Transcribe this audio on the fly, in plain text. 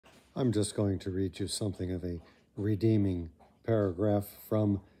I'm just going to read you something of a redeeming paragraph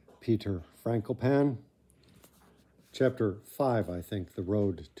from Peter Frankopan. Chapter 5, I think, The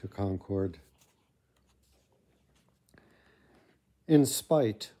Road to Concord. In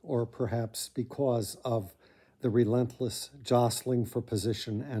spite, or perhaps because of, the relentless jostling for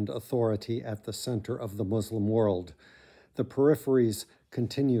position and authority at the center of the Muslim world, the peripheries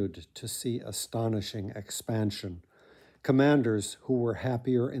continued to see astonishing expansion. Commanders who were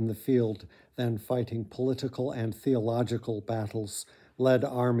happier in the field than fighting political and theological battles led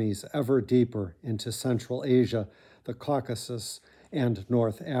armies ever deeper into Central Asia, the Caucasus, and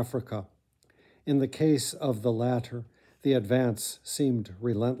North Africa. In the case of the latter, the advance seemed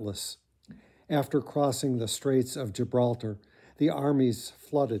relentless. After crossing the Straits of Gibraltar, the armies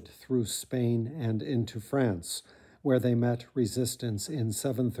flooded through Spain and into France, where they met resistance in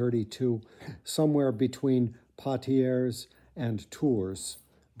 732, somewhere between Poitiers and Tours,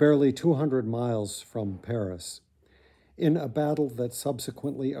 barely 200 miles from Paris. In a battle that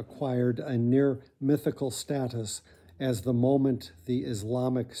subsequently acquired a near mythical status as the moment the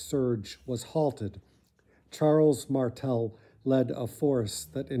Islamic surge was halted, Charles Martel led a force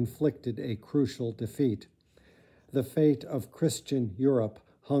that inflicted a crucial defeat. The fate of Christian Europe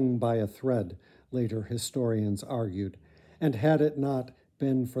hung by a thread, later historians argued, and had it not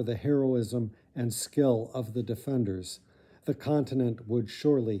been for the heroism and skill of the defenders, the continent would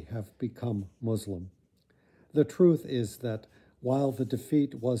surely have become Muslim. The truth is that while the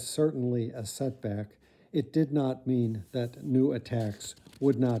defeat was certainly a setback, it did not mean that new attacks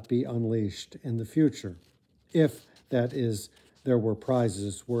would not be unleashed in the future, if, that is, there were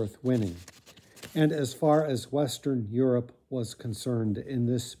prizes worth winning. And as far as Western Europe was concerned in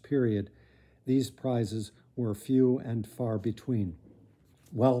this period, these prizes were few and far between.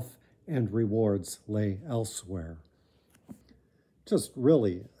 Wealth and rewards lay elsewhere. Just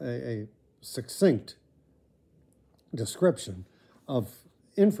really a succinct description of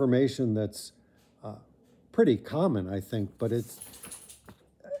information that's pretty common, I think, but it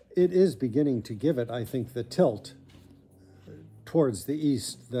is beginning to give it, I think, the tilt towards the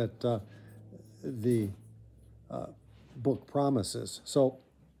east that the book promises. So,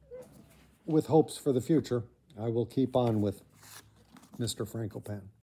 with hopes for the future, I will keep on with Mr. Frankopan.